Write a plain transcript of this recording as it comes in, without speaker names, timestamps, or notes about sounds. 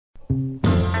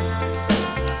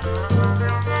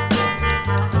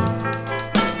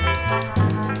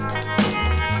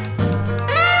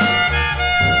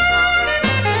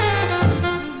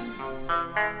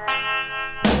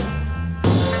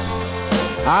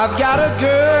I've got a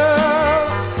girl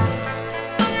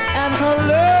and her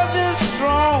love is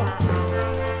strong.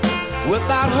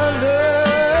 Without her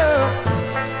love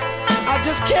I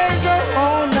just can't go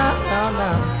on now, now,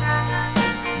 now.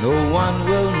 No one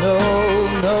will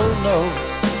know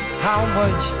how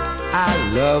much I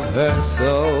love her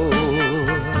so.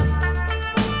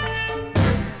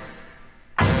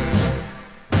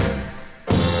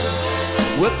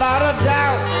 Without a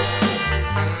doubt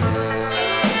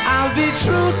I'll be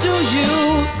true to you.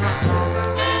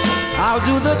 I'll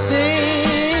do the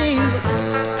things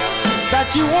that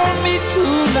you want me to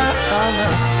now.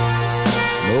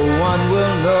 No one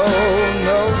will know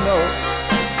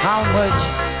how much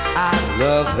I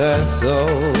love her so.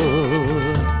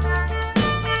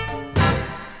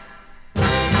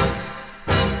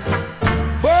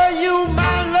 For you,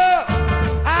 my love,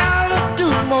 I'll do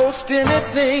most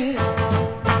anything.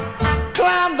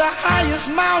 Climb the highest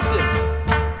mountain,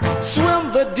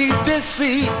 swim the deepest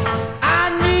sea. I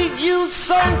need you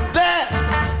so bad,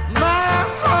 my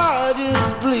heart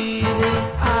is bleeding.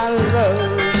 I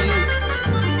love you.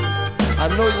 I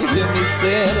know you hear me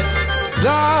saying it,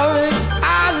 darling,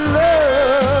 I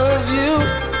love you.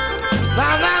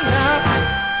 Now, now, now.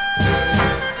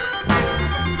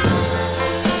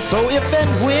 So if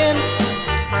and when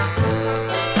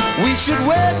we should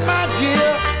wed, my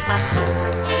dear,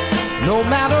 no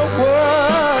matter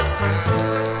what,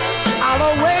 I'll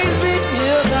always be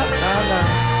here. Now, now, now.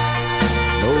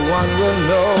 No one will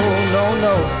know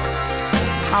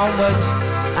how much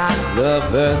I love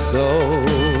her so.